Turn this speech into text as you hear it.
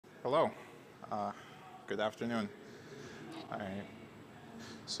Hello. Good afternoon.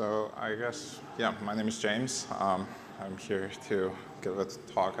 So I guess, yeah, my name is James. I'm here to give a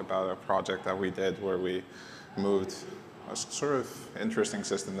talk about a project that we did where we moved a sort of interesting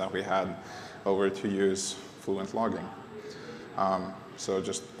system that we had over to use Fluent logging. So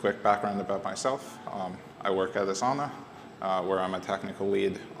just quick background about myself. I work at Asana, where I'm a technical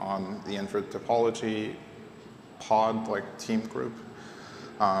lead on the infra topology pod, like team group.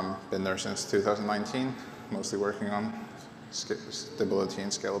 Been there since 2019, mostly working on stability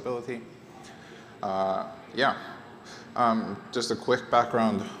and scalability. Just a quick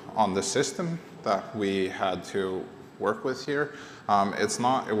background on the system that we had to work with here.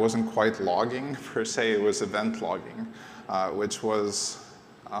 It wasn't quite logging per se, it was event logging, which was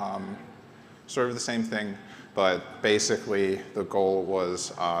sort of the same thing, but basically the goal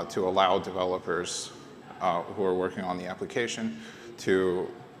was to allow developers who are working on the application to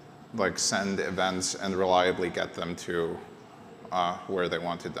send events and reliably get them to where they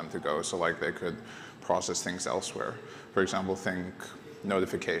wanted them to go. So they could process things elsewhere. For example, think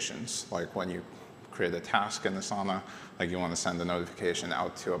notifications. Like when you create a task in Asana, you want to send a notification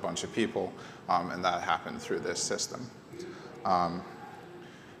out to a bunch of people, and that happened through this system.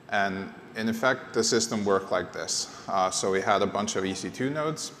 And in effect, the system worked like this. So we had a bunch of EC2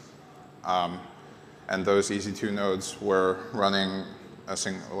 nodes, and those EC2 nodes were running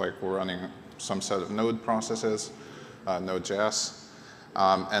some set of node processes, Node.js,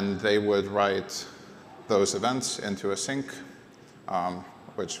 and they would write those events into a sink,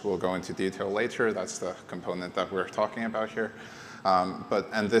 which we'll go into detail later. That's the component that we're talking about here.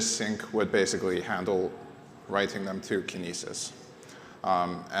 And this sink would basically handle writing them to Kinesis.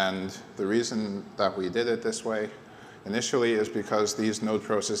 And the reason that we did it this way initially is because these node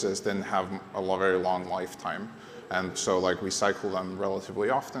processes didn't have a very long lifetime. And so we cycle them relatively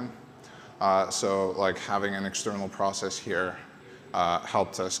often. So having an external process here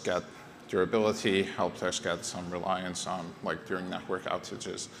helped us get durability, helped us get some reliance on during network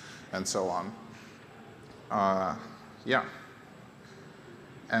outages and so on.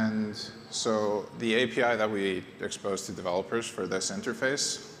 And so the API that we exposed to developers for this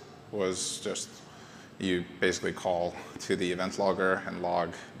interface was just you basically call to the event logger and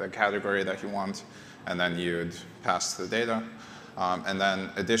log the category that you want, and then you'd pass the data. And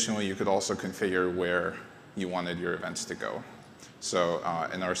then additionally, you could also configure where you wanted your events to go. So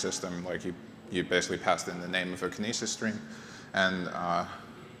in our system, you basically passed in the name of a Kinesis stream, and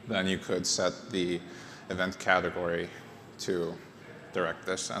then you could set the event category to direct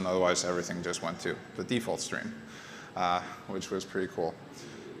this, and otherwise everything just went to the default stream, which was pretty cool.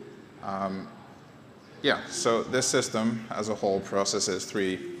 So this system as a whole processes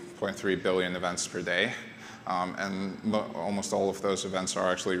 3.3 billion events per day. And almost all of those events are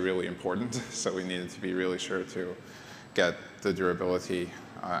actually really important, so we needed to be really sure to get the durability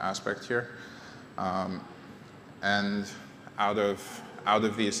aspect here. And out of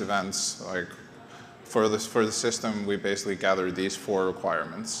these events, for the system, we basically gathered these 4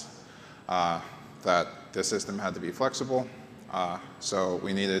 requirements. That the system had to be flexible, so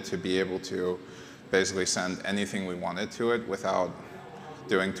we needed to be able to basically send anything we wanted to it without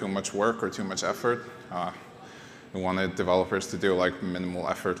doing too much work or too much effort. We wanted developers to do minimal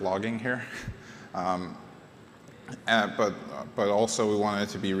effort logging here. But also we wanted it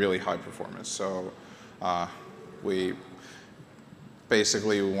to be really high performance. So we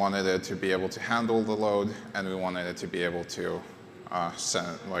basically wanted it to be able to handle the load, and we wanted it to be able to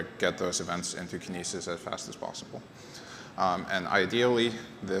get those events into Kinesis as fast as possible. And ideally,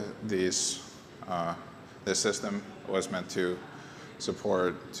 this system was meant to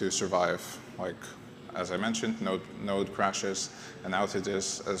survive, as I mentioned, node crashes and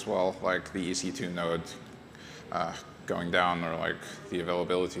outages as well, the EC2 node going down, or the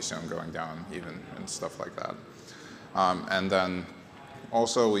availability zone going down even, and stuff like that. And then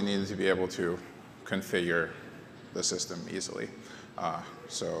also we needed to be able to configure the system easily.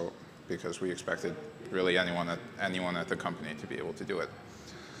 Because we expected really anyone at the company to be able to do it.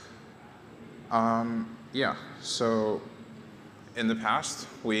 So in the past,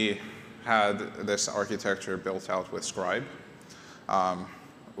 we had this architecture built out with Scribe.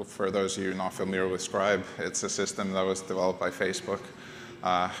 For those of you not familiar with Scribe, it's a system that was developed by Facebook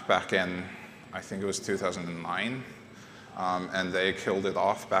back in, I think it was 2009. And they killed it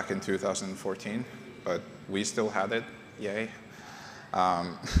off back in 2014, but we still had it, yay.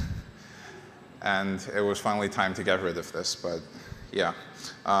 And it was finally time to get rid of this, but yeah.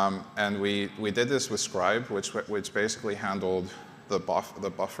 And we did this with Scribe, which basically handled the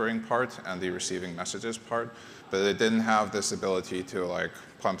buffering part and the receiving messages part, but it didn't have this ability to like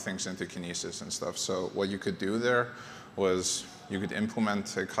pump things into Kinesis and stuff. So what you could do there was you could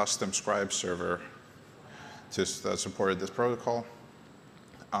implement a custom scribe server that supported this protocol,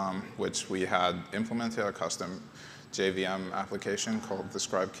 which we had implemented a custom JVM application called the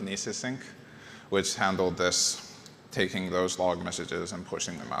Scribe Kinesis Sync, which handled this, taking those log messages and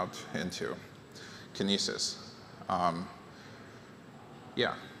pushing them out into Kinesis.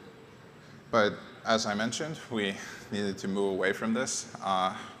 Yeah, but as I mentioned, we needed to move away from this.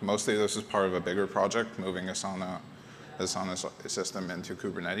 Mostly this is part of a bigger project, moving Asana system into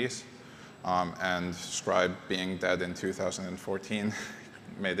Kubernetes. And Scribe being dead in 2014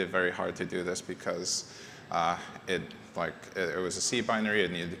 made it very hard to do this because it was a C binary.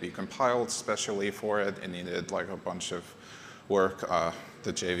 It needed to be compiled specially for it. It needed like a bunch of work.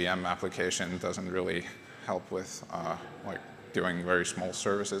 The JVM application doesn't really help with like doing very small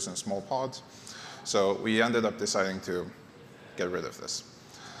services and small pods. So we ended up deciding to get rid of this.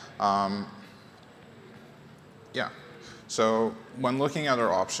 Yeah. So when looking at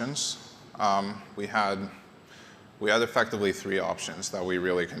our options, we had effectively 3 options that we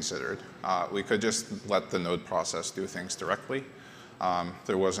really considered. We could just let the node process do things directly.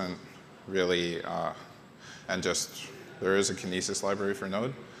 There wasn't really, there is a Kinesis library for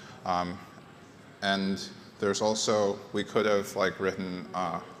Node. And there's also, we could have like written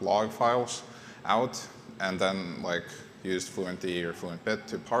log files out and then like used Fluent or Fluent Bit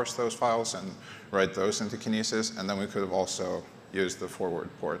to parse those files and write those into Kinesis. And then we could have also used the forward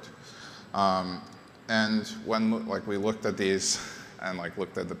port. And when like we looked at these and like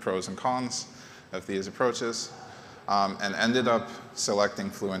looked at the pros and cons of these approaches, and ended up selecting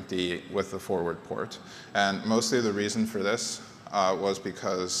FluentD with the forward port. And mostly the reason for this was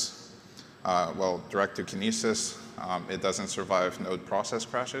because, well, direct to Kinesis, it doesn't survive node process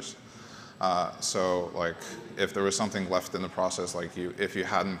crashes. So like if there was something left in the process, like if you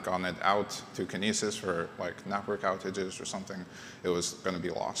hadn't gone it out to Kinesis for like network outages or something, it was going to be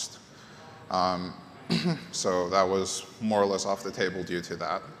lost. So that was more or less off the table due to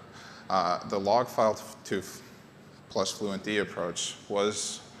that. The log file to plus FluentD approach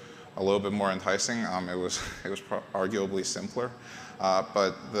was a little bit more enticing. It was arguably simpler.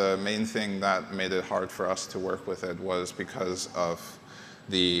 But the main thing that made it hard for us to work with it was because of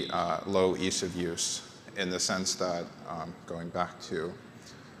the low ease of use, in the sense that, going back to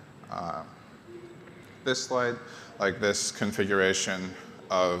this slide, like this configuration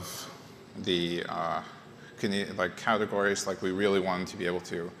of the like categories, like we really wanted to be able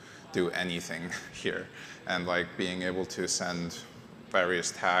to do anything here, and like being able to send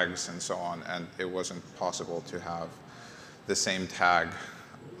various tags and so on, and it wasn't possible to have the same tag.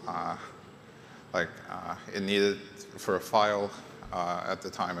 It needed, for a file, at the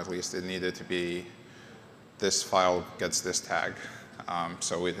time at least, it needed to be, this file gets this tag.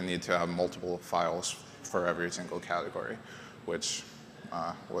 So we need to have multiple files for every single category, which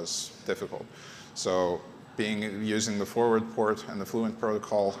was difficult. So using the forward port and the Fluent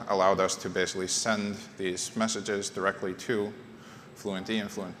protocol allowed us to basically send these messages directly to FluentD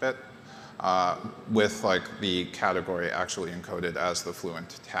and Fluent Bit with like the category actually encoded as the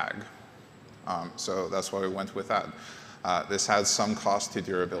Fluent tag. So that's why we went with that. This has some cost to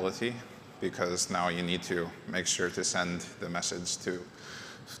durability, because now you need to make sure to send the message to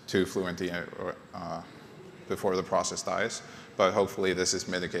FluentD before the process dies. But hopefully this is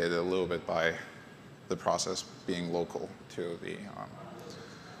mitigated a little bit by the process being local to the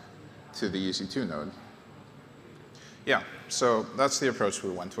EC2 node. Yeah, so that's the approach we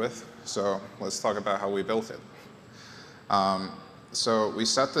went with. So let's talk about how we built it. So we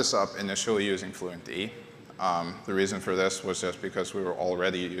set this up initially using FluentD. The reason for this was just because we were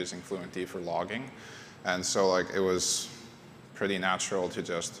already using FluentD for logging. And so like it was pretty natural to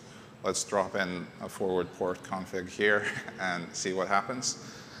just, let's drop in a forward port config here and see what happens.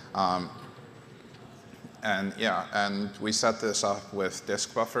 And yeah, and we set this up with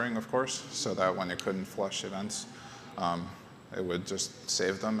disk buffering, of course, so that when it couldn't flush events, it would just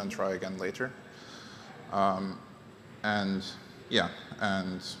save them and try again later. And yeah,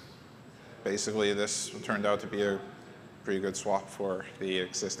 and basically this turned out to be a pretty good swap for the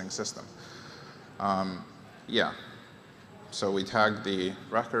existing system. Yeah, so we tagged the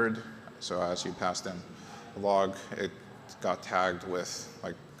record. So as you passed in the log, it got tagged with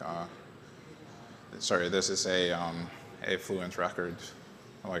like, sorry, this is a Fluent record,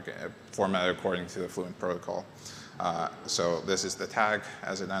 like formatted according to the Fluent protocol. So this is the tag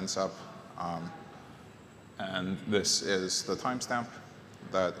as it ends up. And this is the timestamp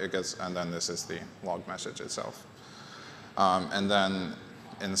that it gets, and then this is the log message itself. And then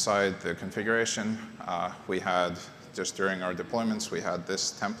inside the configuration, we had, just during our deployments, we had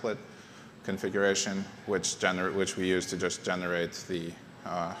this template configuration, which we used to just generate the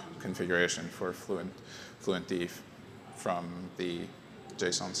configuration for Fluent from the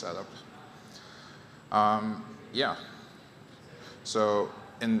JSON setup. Yeah. So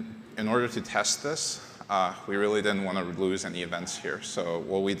in order to test this, we really didn't want to lose any events here. So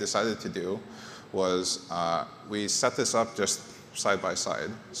what we decided to do was we set this up just side by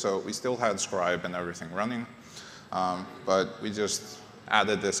side. So we still had Scribe and everything running, but we just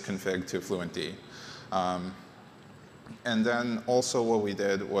added this config to Fluent. And then also what we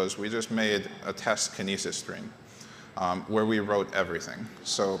did was we just made a test kinesis stream where we wrote everything.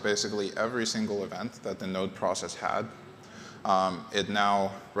 So basically every single event that the node process had, it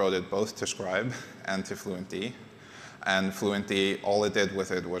now wrote it both to Scribe and to Fluent. And Fluent, all it did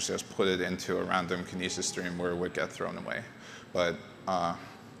with it was just put it into a random kinesis stream where it would get thrown away. But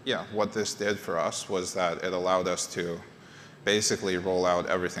yeah, what this did for us was that it allowed us to basically roll out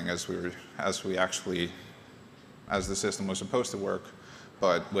everything as the system was supposed to work,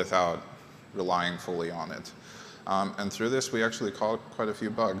 but without relying fully on it. And through this, we actually caught quite a few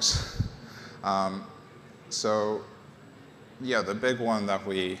bugs. So yeah, the big one that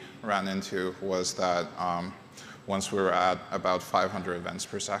we ran into was that once we were at about 500 events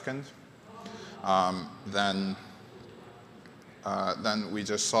per second, then we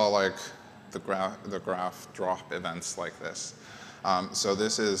just saw like the graph drop events like this. So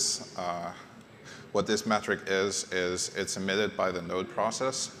this is what this metric is it's emitted by the node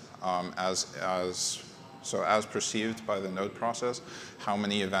process as perceived by the node process. How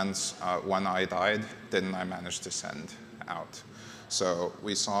many events when I died didn't I manage to send out? So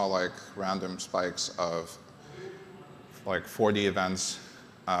we saw like random spikes of like 40 events,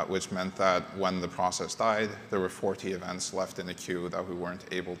 which meant that when the process died, there were 40 events left in the queue that we weren't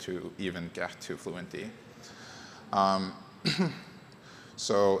able to even get to Fluent.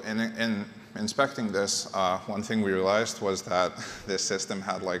 So in inspecting this, one thing we realized was that this system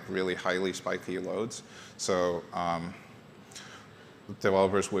had like really highly spiky loads. So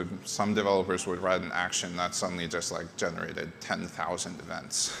some developers would write an action that suddenly just like generated 10,000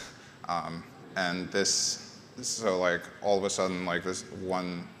 events. And so like all of a sudden like this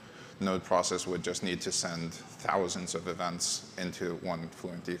one node process would just need to send thousands of events into one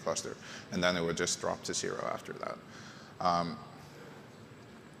Fluent cluster, and then it would just drop to 0 after that.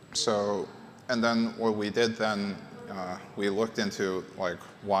 And then what we did then, we looked into like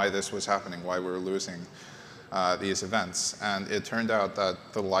why this was happening, why we were losing these events. And it turned out that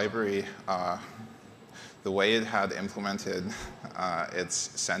the library, the way it had implemented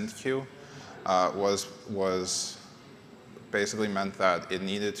its send queue was basically meant that it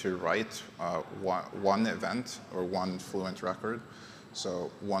needed to write one event or one Fluent record,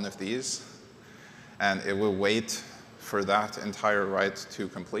 so one of these, and it will wait for that entire write to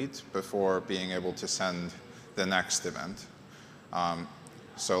complete before being able to send the next event.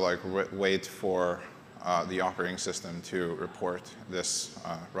 So like wait for the operating system to report this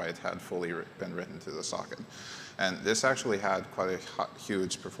write had fully been written to the socket. And this actually had quite a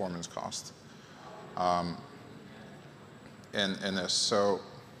huge performance cost in this. So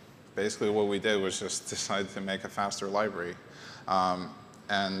basically what we did was just decide to make a faster library.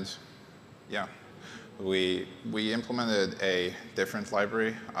 And yeah, we implemented a different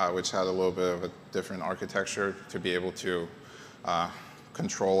library, which had a little bit of a different architecture to be able to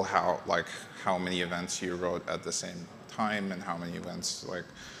control how many events you wrote at the same time and how many events, like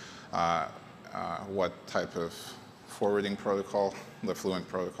what type of forwarding protocol. The Fluent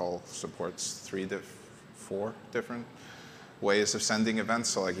protocol supports 4 different ways of sending events.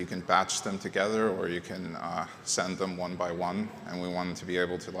 So like you can batch them together or you can send them one by one. And we wanted to be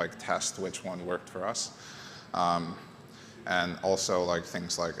able to like test which one worked for us. And also like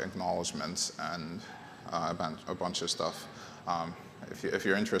things like acknowledgements and a bunch of stuff. If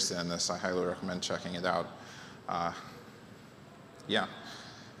you're interested in this, I highly recommend checking it out. Yeah.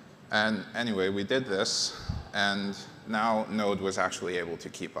 And anyway, we did this, and now Node was actually able to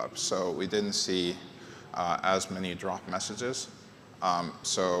keep up. So we didn't see as many drop messages.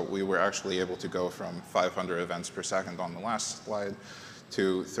 So we were actually able to go from 500 events per second on the last slide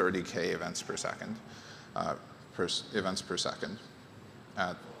to 30K events per second,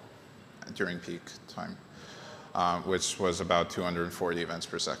 during peak time, which was about 240 events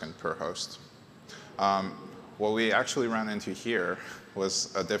per second per host. What we actually ran into here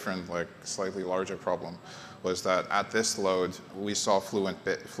was a different, like slightly larger problem, was that at this load, we saw Fluent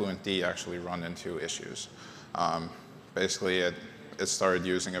actually run into issues. Basically, it started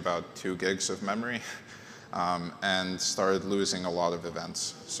using about 2 gigs of memory, and started losing a lot of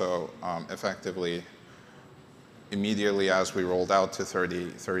events. So effectively, immediately as we rolled out to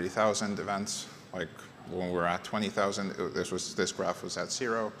 30,000 events, like when we were at 20,000, this graph was at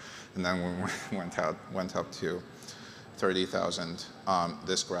 0, and then when we went up to 30,000,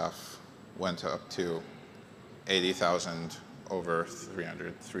 this graph went up to 80,000 over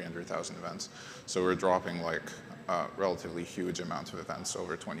 300,000 events. So we're dropping like a relatively huge amount of events,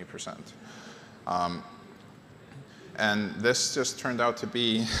 over 20%. And this just turned out to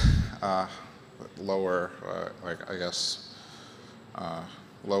be lower,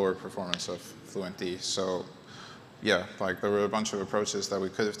 lower performance of Fluent-D. So yeah, like there were a bunch of approaches that we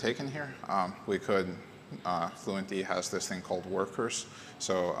could have taken here. Fluent-D has this thing called workers.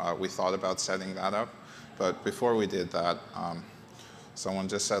 So we thought about setting that up. But before we did that, someone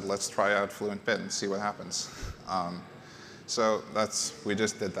just said, let's try out Fluent-Bit and see what happens. So we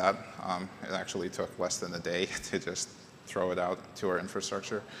just did that. It actually took less than a day to just throw it out to our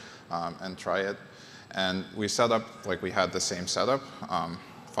infrastructure and try it. And we set up, like we had the same setup,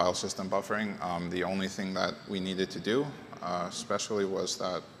 file system buffering. The only thing that we needed to do, especially, was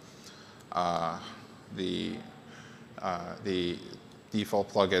that the default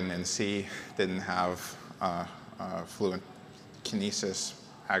plugin in C didn't have Fluent Kinesis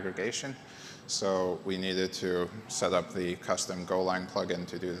aggregation. So we needed to set up the custom Golang plugin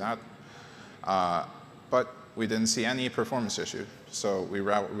to do that. But we didn't see any performance issue. So we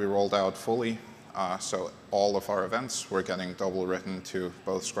rolled out fully. So all of our events were getting double written to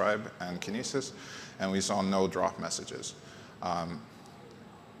both Scribe and Kinesis. And we saw no drop messages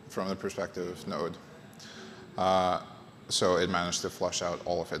from the perspective of Node. So it managed to flush out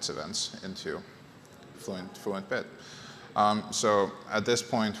all of its events into Fluent-Bit. So at this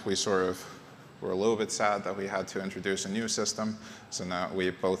point, we sort of were a little bit sad that we had to introduce a new system. So now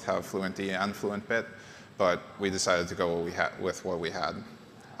we both have Fluent-D and Fluent-Bit, but we decided to go with what we had.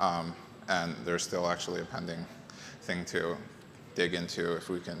 And there's still actually a pending thing to dig into if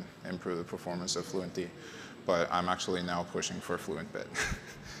we can improve the performance of Fluent-D. But I'm actually now pushing for Fluent-Bit.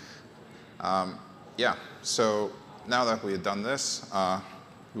 Yeah, so now that we had done this,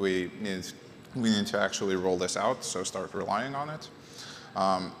 we need to actually roll this out, so start relying on it.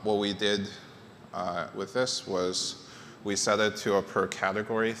 What we did with this was we set it to a per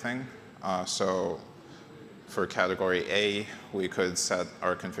category thing. So for category A, we could set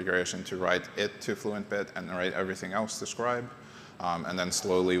our configuration to write it to Fluent-Bit and write everything else to Scribe. And then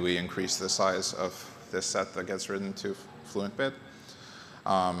slowly we increase the size of this set that gets written to Fluent-Bit.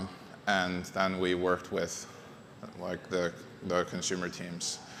 And then we worked with like the consumer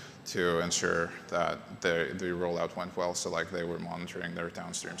teams to ensure that the rollout went well. So like they were monitoring their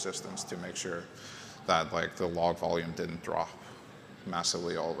downstream systems to make sure that like the log volume didn't drop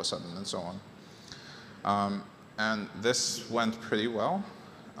massively all of a sudden and so on. And this went pretty well.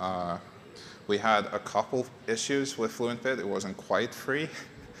 We had a couple issues with Fluent-Bit. It wasn't quite free.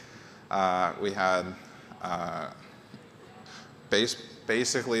 We had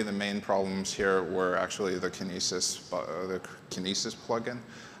basically the main problems here were actually the Kinesis plugin.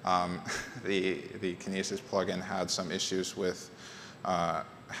 The Kinesis plugin had some issues with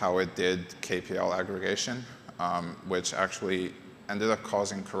how it did KPL aggregation, which actually ended up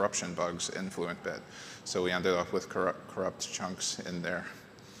causing corruption bugs in Fluent-Bit. So we ended up with corrupt chunks in there.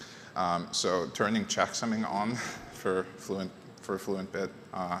 So turning checksumming on for Fluent-Bit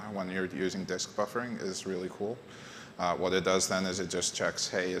when you're using disk buffering is really cool. What it does then is it just checks,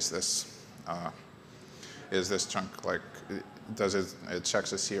 hey, is this chunk like, it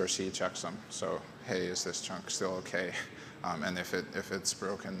checks a CRC checksum. So hey, is this chunk still okay? And if it's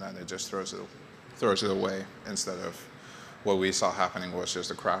broken, then it just throws it away instead of what we saw happening was just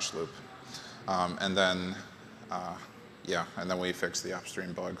a crash loop. And then we fixed the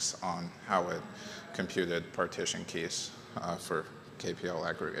upstream bugs on how it computed partition keys for KPL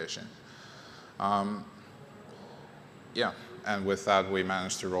aggregation. Yeah, and with that, we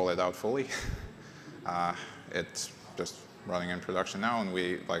managed to roll it out fully. It's just running in production now, and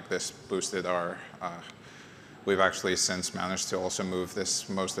this boosted our. We've actually since managed to also move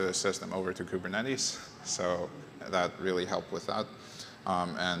most of the system over to Kubernetes, so that really helped with that.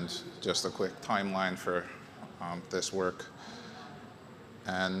 And just a quick timeline for this work.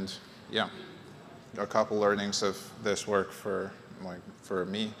 And yeah, a couple learnings of this work for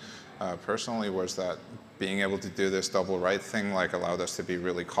me personally was that being able to do this double write thing allowed us to be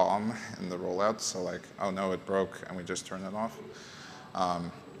really calm in the rollout. So oh no, it broke, and we just turned it off.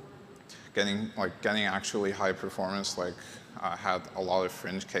 Getting actually high performance had a lot of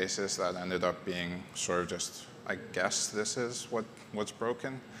fringe cases that ended up being sort of just, I guess this is what's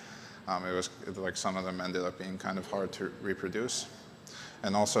broken. Like some of them ended up being kind of hard to reproduce.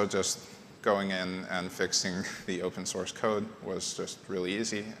 And also just going in and fixing the open source code was just really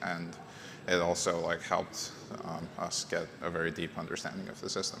easy, and it also like helped us get a very deep understanding of the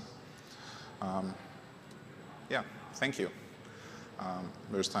system. Yeah, thank you.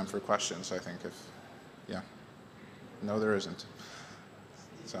 There's time for questions, I think. Yeah. No, there isn't.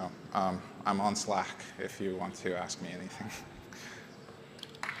 So I'm on Slack if you want to ask me anything.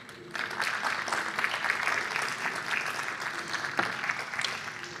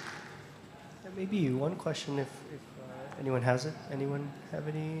 Maybe one question if anyone has it. Anyone have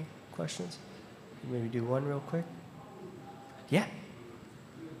any questions? Maybe do one real quick. Yeah.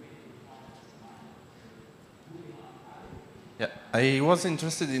 Yeah, I was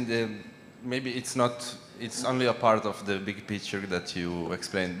interested in the, maybe it's only a part of the big picture that you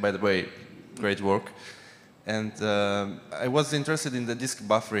explained. By the way, great work. And I was interested in the disk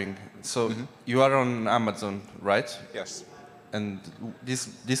buffering. So you are on Amazon, right? Yes. And this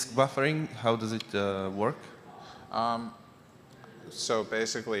disk buffering, how does it work? So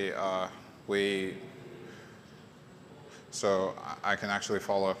basically, so I can actually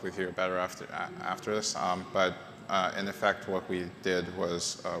follow up with you better after this. But in effect, what we did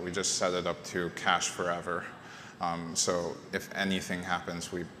was we just set it up to cache forever. So if anything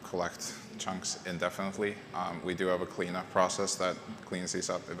happens, we collect chunks indefinitely. We do have a cleanup process that cleans these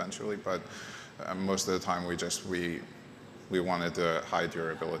up eventually, but most of the time we wanted the high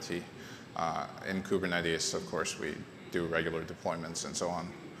durability. In Kubernetes, of course, we do regular deployments and so on.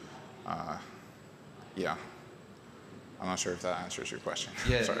 Yeah. I'm not sure if that answers your question.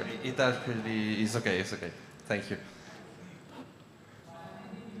 Yeah, sorry. It actually is okay. It's okay. Thank you.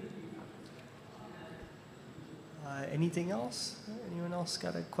 Anything else? Anyone else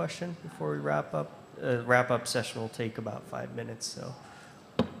got a question before we wrap up? Wrap-up session will take about 5 minutes, so.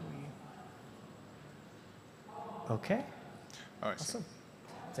 Okay. Oh, Awesome.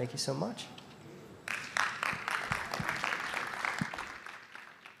 Thank you so much.